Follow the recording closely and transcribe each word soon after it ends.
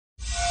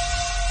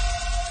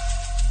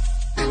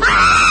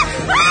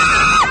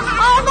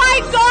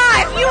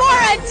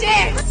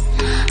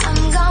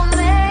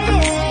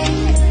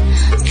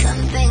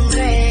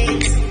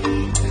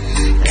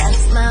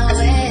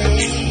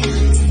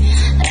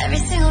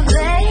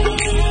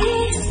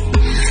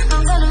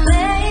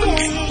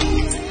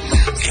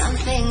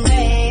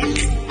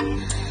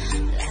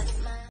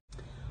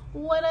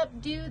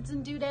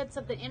bits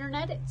of the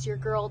internet. It's your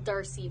girl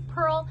Darcy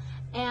Pearl,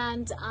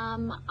 and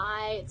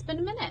it's been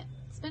a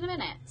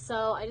minute.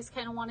 So I just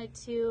kind of wanted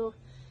to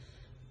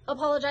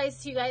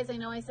apologize to you guys. I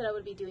know I said I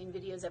would be doing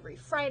videos every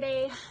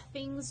Friday.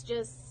 Things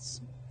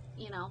just,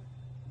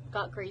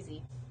 got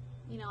crazy.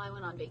 I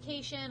went on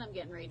vacation. I'm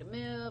getting ready to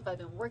move. I've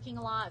been working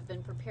a lot. I've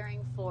been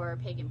preparing for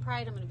Pagan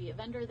Pride. I'm going to be a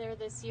vendor there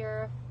this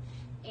year,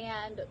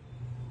 and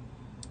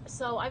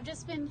so I've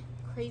just been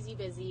crazy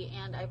busy,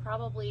 and I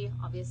probably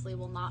obviously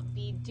will not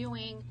be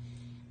doing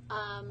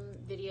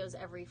videos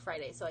every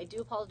Friday, so I do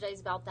apologize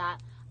about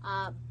that,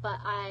 but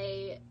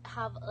I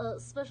have a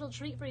special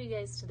treat for you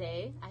guys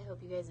today. I hope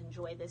you guys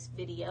enjoy this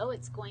video.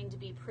 It's going to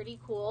be pretty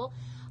cool.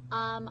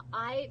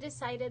 I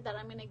decided that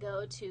I'm going to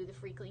go to the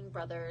Freakling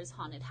Brothers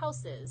haunted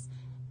houses.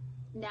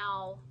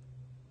 Now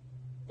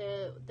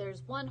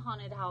there's one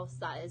haunted house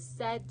that is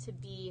said to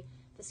be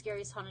the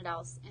scariest haunted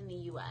house in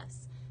the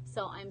US.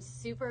 So I'm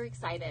super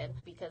excited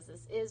because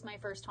this is my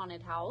first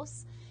haunted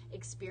house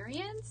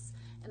experience,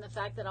 and the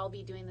fact that I'll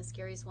be doing the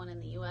scariest one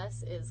in the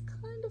US is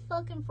kind of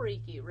fucking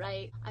freaky,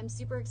 right? I'm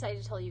super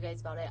excited to tell you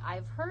guys about it.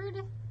 I've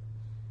heard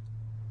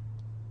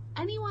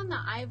anyone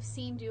that I've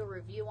seen do a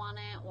review on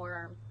it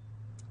or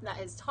that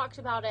has talked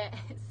about it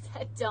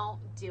said don't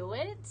do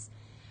it.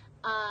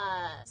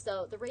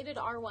 So the rated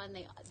R one,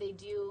 they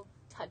do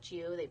touch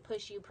you, they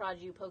push you, prod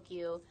you, poke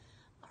you,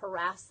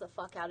 harass the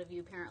fuck out of you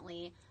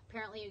apparently.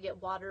 Apparently you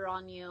get water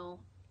on you.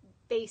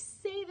 They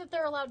say that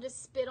they're allowed to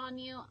spit on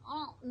you.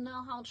 I don't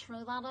know how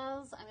true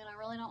that is. I mean, I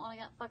really don't want to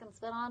get fucking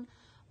spit on,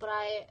 but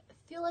I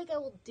feel like I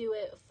will do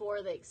it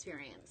for the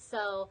experience.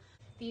 So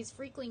these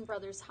Freakling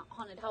Brothers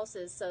haunted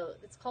houses, so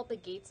it's called the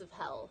Gates of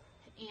Hell.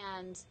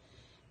 And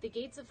the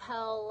Gates of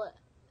Hell,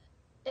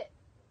 it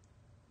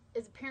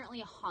is apparently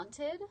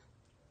haunted.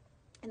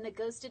 And the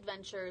Ghost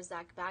Adventure,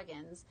 Zach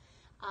Baggins,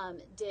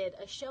 did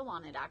a show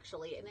on it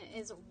actually, and it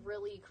is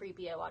really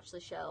creepy. I watched the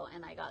show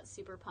and I got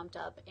super pumped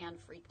up and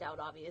freaked out,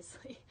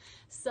 obviously.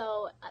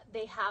 So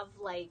they have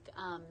like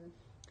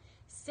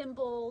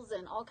symbols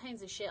and all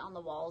kinds of shit on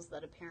the walls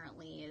that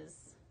apparently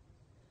is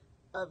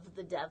of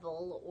the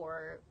devil,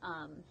 or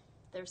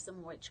there's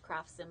some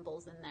witchcraft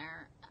symbols in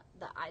there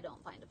that I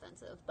don't find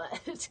offensive,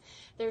 but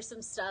there's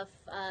some stuff,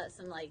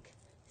 some like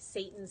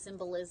Satan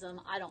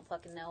symbolism. I don't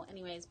fucking know.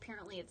 Anyways,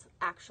 apparently it's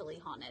actually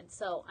haunted.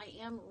 So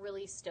I am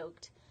really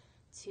stoked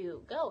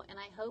to go, and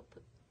I hope,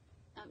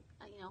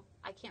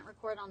 I can't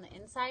record on the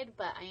inside,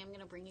 but I am going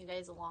to bring you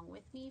guys along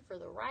with me for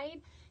the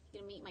ride.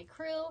 You're going to meet my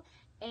crew,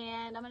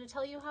 and I'm going to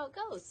tell you how it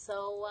goes.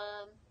 So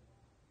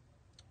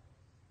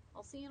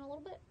I'll see you in a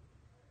little bit.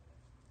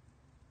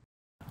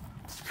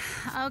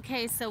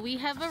 Okay, so we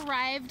have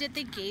arrived at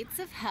the Gates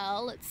of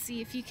Hell. Let's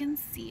see if you can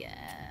see it.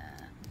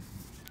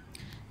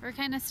 We're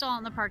kind of still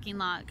in the parking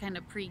lot, kind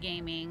of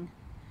pre-gaming.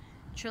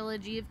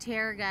 Trilogy of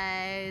Terror,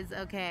 guys.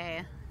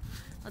 Okay,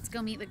 let's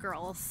go meet the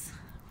girls.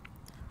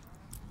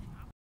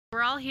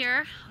 We're all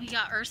here. We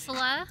got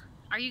Ursula.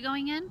 Are you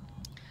going in?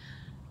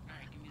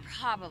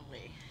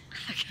 Probably.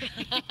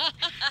 Okay.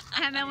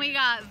 And then we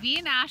got V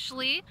and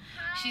Ashley.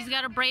 She's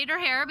got to braid her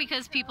hair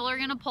because people are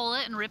going to pull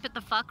it and rip it the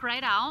fuck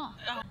right out.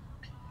 Oh.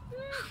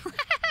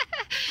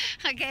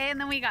 Okay, and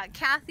then we got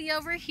Kathy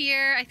over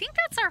here. I think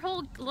that's our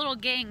whole little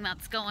gang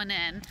that's going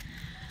in.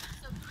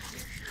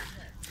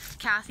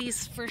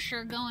 Kathy's for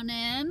sure going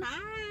in.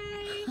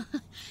 Hi.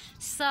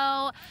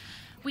 So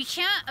we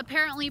can't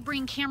apparently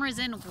bring cameras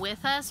in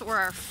with us or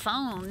our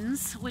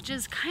phones, which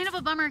is kind of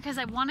a bummer because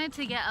I wanted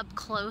to get up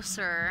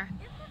closer.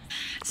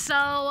 So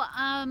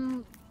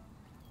I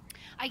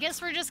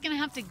guess we're just gonna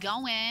have to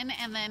go in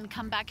and then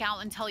come back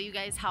out and tell you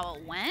guys how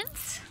it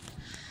went.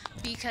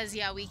 Because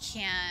yeah, we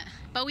can't,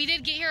 but we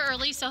did get here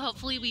early, so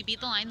hopefully we beat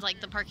the lines. Like,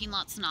 the parking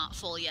lot's not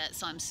full yet,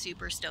 so I'm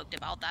super stoked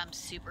about that. I'm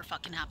super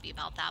fucking happy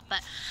about that.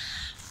 But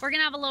we're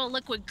gonna have a little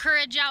liquid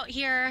courage out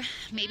here,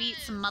 maybe eat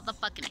some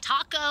motherfucking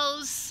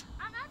tacos.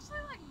 I'm actually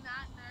like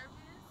not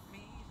nervous. Me,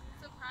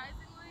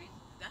 surprisingly.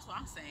 That's what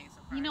I'm saying.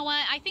 Surprising. You know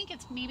what? I think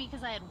it's maybe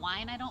because I had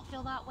wine. I don't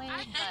feel that way.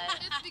 But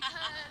it's because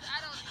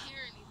I don't hear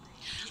anything.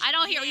 I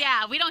don't hear.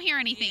 Yeah, we don't hear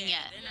anything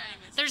yet. They're not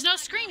even There's no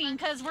screaming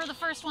because we're the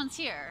first ones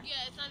here. Yeah,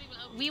 it's not even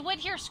open. We would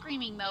hear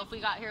screaming though if we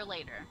got here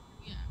later.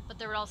 Yeah. But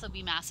there would also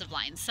be massive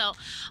lines. So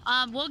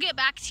we'll get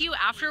back to you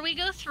after we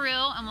go through,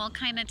 and we'll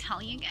kind of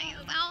tell you guys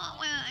how it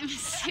went. I'm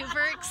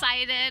super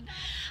excited.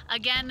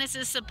 Again, this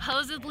is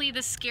supposedly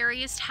the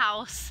scariest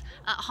house,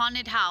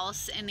 haunted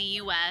house in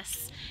the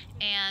US.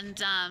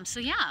 And so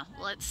yeah,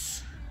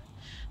 let's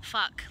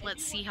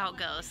see how it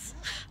goes.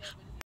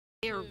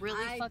 They were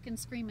really fucking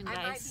screaming, guys.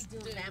 I might be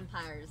doing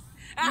vampires.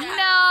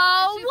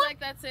 No! She's like,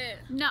 that's it.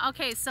 No,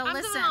 okay, so I'm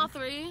listen. doing all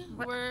three.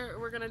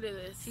 We're gonna do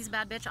this. She's a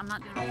bad bitch. I'm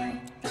not doing all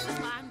three. That's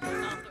why I'm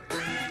doing all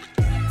three.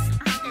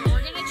 Okay,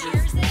 we're gonna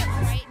cheers it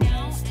right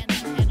now and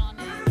then head on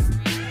in.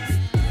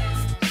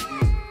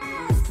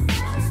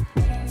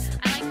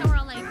 I like how we're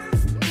all like,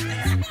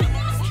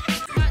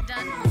 just got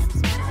done.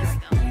 There we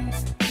go.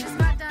 Just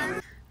got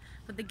done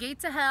with the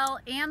Gates of Hell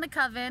and the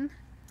Coven.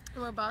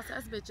 We're boss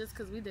ass bitches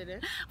because we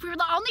didn't. We were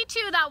the only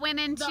two that went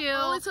into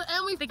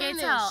And we the finished.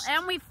 gates of hell.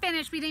 And we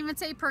finished. We didn't even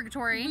say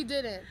purgatory. We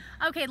didn't.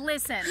 Okay,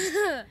 listen.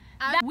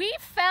 We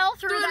fell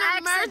through the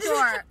exit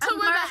door. To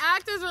where the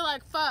actors were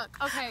like, fuck.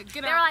 Okay,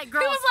 get up. They were like,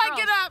 girls, He was like, girls.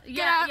 get up,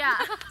 get up.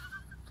 Yeah.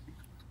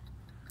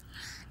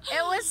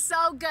 It was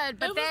so good,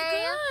 but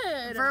they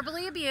good.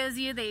 verbally abuse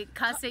you. They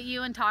cuss at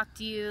you and talk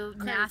to you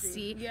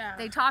nasty. Yeah.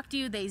 They talk to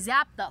you. They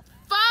zap the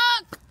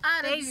fuck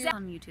out of they you. zap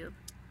on YouTube.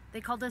 They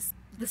called us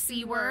the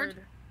C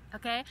word.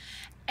 Okay,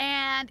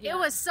 and it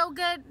was so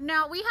good.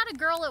 Now we had a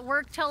girl at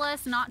work tell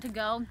us not to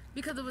go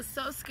because it was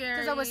so scary.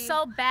 because it was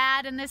so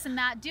bad and this and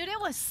that. Dude, it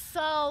was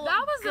so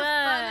that was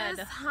good.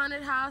 the funnest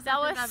haunted house That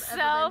I've was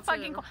ever so been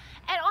fucking to. cool.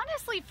 And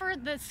honestly, for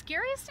the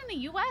scariest in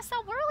the U.S.,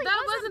 that really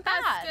that wasn't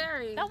that bad.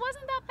 scary. That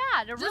wasn't that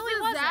bad. It Just really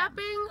the wasn't.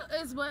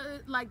 zapping is what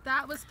like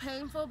that was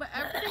painful, but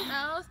everything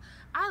else.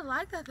 I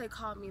like that they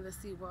called me the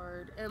C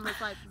word and was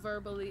like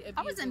verbally abusing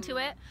I was into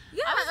me. it.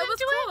 Yeah, I was it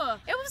was into cool.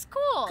 It was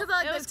cool. Cause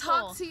like it they was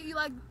talk cool. to you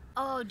like,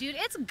 oh, dude,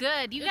 it's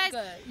good. You it's guys,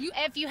 good.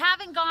 if you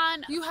haven't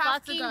gone, you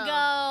have to fucking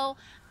go.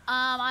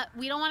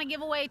 We don't want to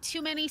give away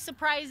too many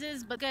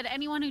surprises, but good.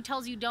 Anyone who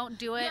tells you don't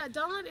do it, Yeah,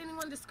 don't let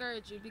anyone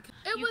discourage you because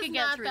it you was could get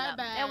not through that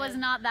them. bad. It was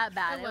not that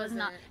bad. It It was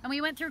not. wasn't. And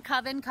we went through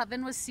Coven.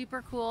 Coven was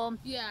super cool.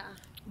 Yeah.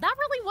 That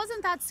really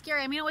wasn't that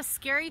scary. I mean, it was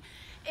scary.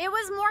 It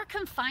was more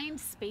confined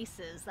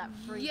spaces that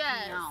freaked me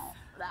out.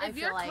 That If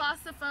you're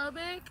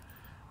claustrophobic,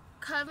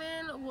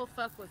 Coven will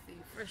fuck with you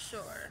for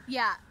sure.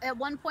 Yeah, at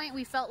one point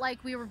we felt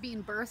like we were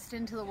being birthed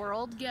into the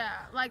world. Yeah,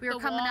 like we were the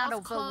coming out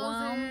walls of the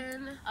womb.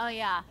 closing. Oh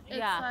yeah, It's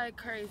yeah. like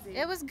crazy.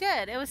 It was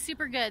good. It was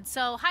super good.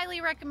 So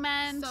highly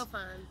recommend. So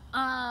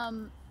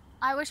fun.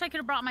 I wish I could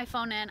have brought my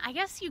phone in. I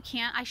guess you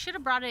can't. I should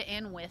have brought it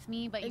in with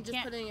me, but you just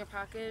can't. put it in your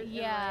pocket.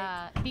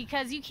 Yeah,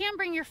 because you can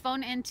bring your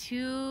phone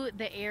into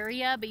the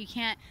area, but you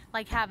can't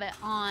like have it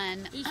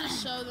on. You should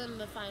show them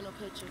the final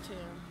picture too.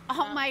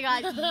 Oh my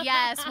God,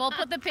 yes. We'll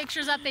put the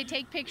pictures up. They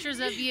take pictures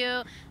of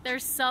you. They're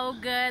so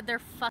good. They're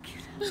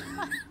fucking...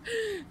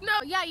 No.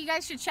 Yeah, you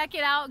guys should check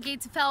it out.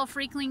 Gates of Hell,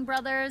 Freakling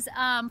Brothers.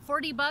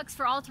 $40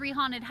 for all 3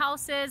 haunted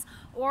houses,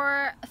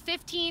 or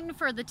 $15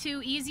 for the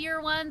 2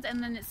 easier ones,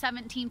 and then it's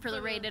 $17 for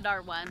the rated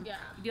R one. Yeah.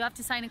 You do have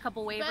to sign a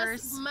couple waivers.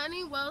 Best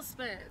money well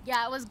spent.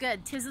 Yeah, it was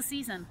good. 'Tis the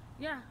season.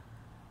 Yeah.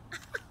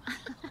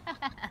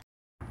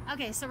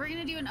 Okay, so we're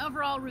gonna do an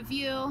overall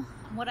review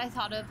on what I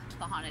thought of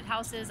the haunted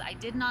houses. I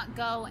did not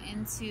go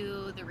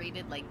into the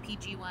rated like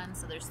PG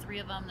ones, so there's 3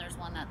 of them. There's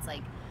one that's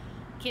like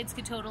kids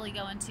could totally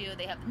go into.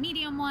 They have the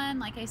medium one,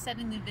 like I said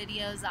in the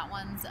videos, that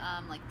one's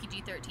like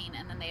PG-13,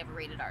 and then they have a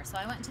rated R. So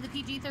I went to the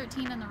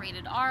PG-13 and the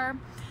rated R.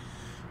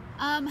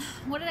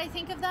 What did I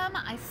think of them?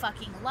 I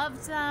fucking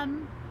loved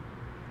them.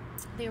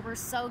 They were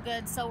so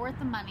good, so worth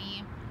the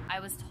money. I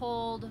was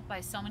told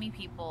by so many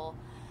people,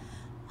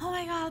 oh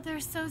my God, they're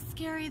so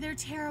scary, they're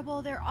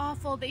terrible, they're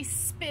awful, they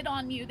spit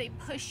on you, they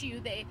push you,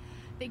 they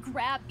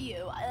grab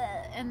you.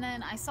 And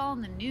then I saw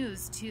on the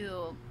news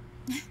too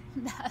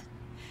that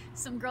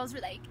some girls were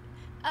like,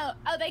 oh,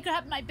 they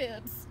grabbed my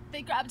boobs.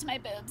 They grabbed my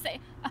boobs.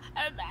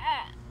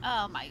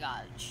 Oh my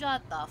God,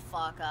 shut the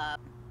fuck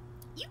up.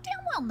 You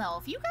damn well know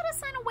if you gotta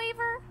sign a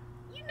waiver,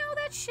 you know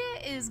that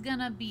shit is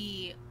gonna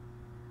be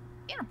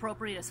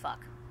inappropriate as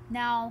fuck.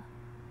 Now,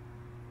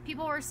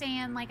 people were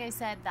saying, like I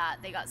said, that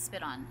they got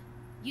spit on.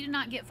 You did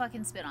not get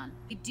fucking spit on.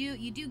 You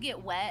do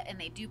get wet, and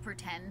they do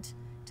pretend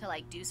to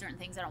like do certain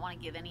things. I don't want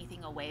to give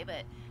anything away,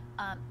 but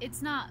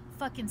it's not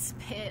fucking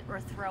spit or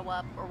throw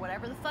up or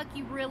whatever the fuck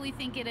you really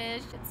think it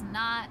is. It's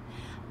not.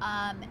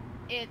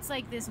 It's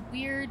like this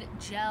weird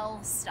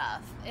gel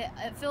stuff.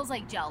 It feels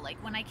like gel.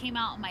 Like when I came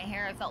out in my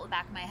hair, I felt the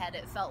back of my head.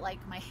 It felt like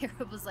my hair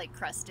was like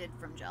crusted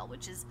from gel,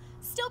 which is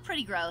still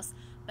pretty gross,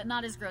 but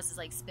not as gross as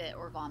like spit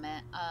or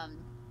vomit.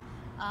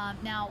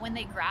 Now, when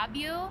they grab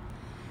you,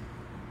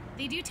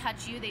 they do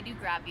touch you, they do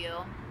grab you.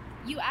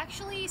 You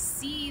actually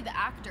see the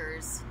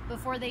actors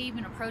before they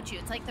even approach you.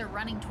 It's like they're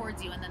running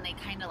towards you and then they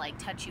kind of like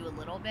touch you a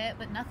little bit,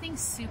 but nothing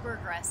super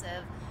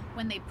aggressive.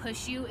 When they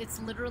push you,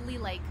 it's literally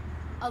like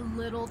a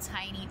little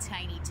tiny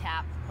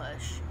tap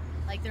push.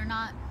 Like they're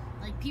not,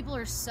 like people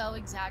are so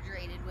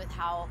exaggerated with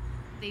how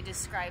they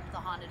describe the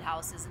haunted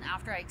houses, and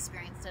after I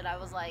experienced it, I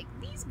was like,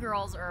 these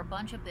girls are a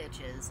bunch of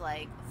bitches,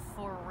 like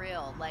for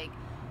real. Like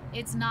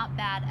it's not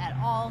bad at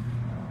all.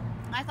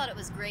 I thought it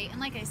was great, and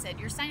like I said,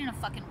 you're signing a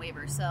fucking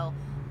waiver, so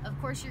of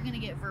course you're gonna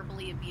get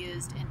verbally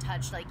abused and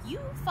touched. Like you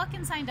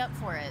fucking signed up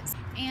for it.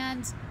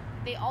 And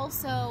they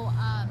also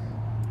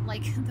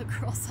like the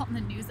girls on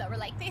the news that were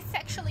like, they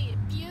sexually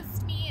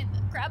abused me and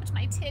grabbed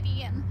my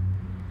titty. And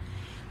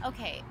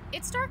okay,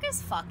 it's dark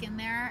as fuck in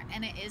there,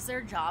 and it is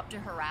their job to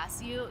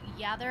harass you.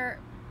 Yeah,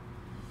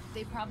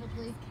 they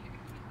probably,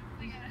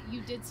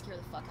 you did scare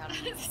the fuck out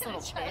of me,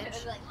 little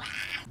bitch.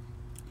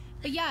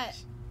 But yeah,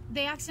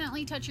 they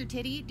accidentally touch your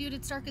titty. Dude,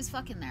 it's dark as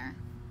fuck in there.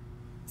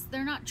 So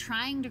they're not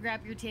trying to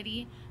grab your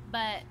titty,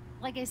 but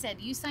like I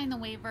said, you sign the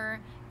waiver.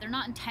 They're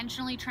not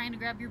intentionally trying to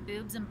grab your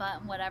boobs and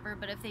butt and whatever,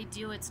 but if they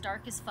do, it's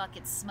dark as fuck,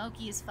 it's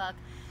smoky as fuck,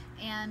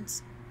 and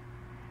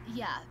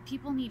yeah,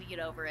 people need to get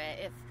over it.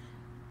 If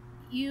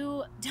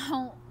you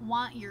don't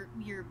want your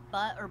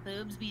butt or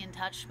boobs being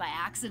touched by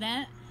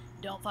accident,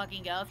 don't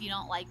fucking go. If you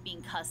don't like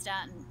being cussed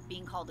at and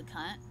being called a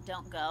cunt,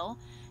 don't go.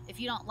 If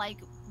you don't like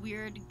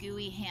weird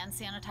gooey hand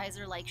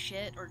sanitizer like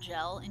shit or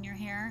gel in your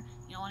hair,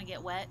 you don't want to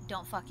get wet,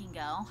 don't fucking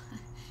go.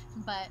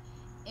 But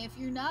if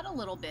you're not a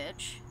little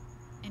bitch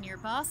and you're a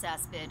boss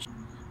ass bitch,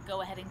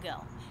 go ahead and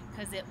go,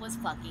 because it was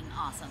fucking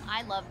awesome.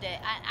 I loved it.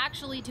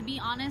 Actually, to be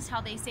honest,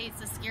 how they say it's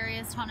the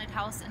scariest haunted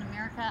house in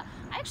America,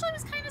 I actually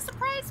was kind of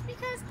surprised,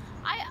 because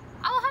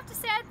I'll have to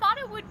say I thought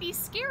it would be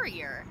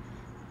scarier.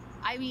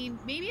 I mean,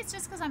 maybe it's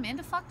just because I'm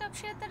into fucked up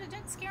shit that it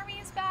didn't scare me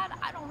as bad.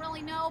 I don't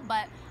really know,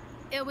 but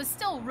it was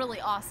still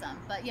really awesome.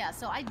 But yeah,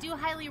 so I do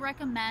highly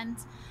recommend,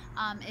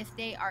 if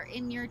they are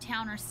in your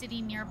town or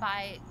city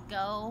nearby,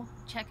 go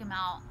check them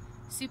out.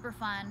 Super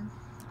fun.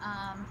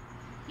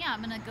 Yeah,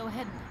 I'm gonna go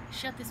ahead and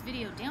shut this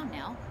video down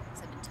now,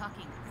 because I've been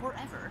talking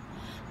forever.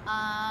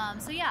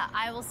 So yeah,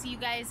 I will see you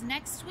guys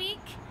next week,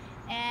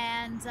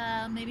 and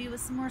maybe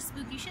with some more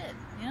spooky shit.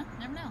 You know,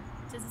 never know.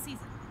 'Tis the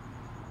season.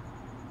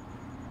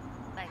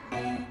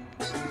 Bye.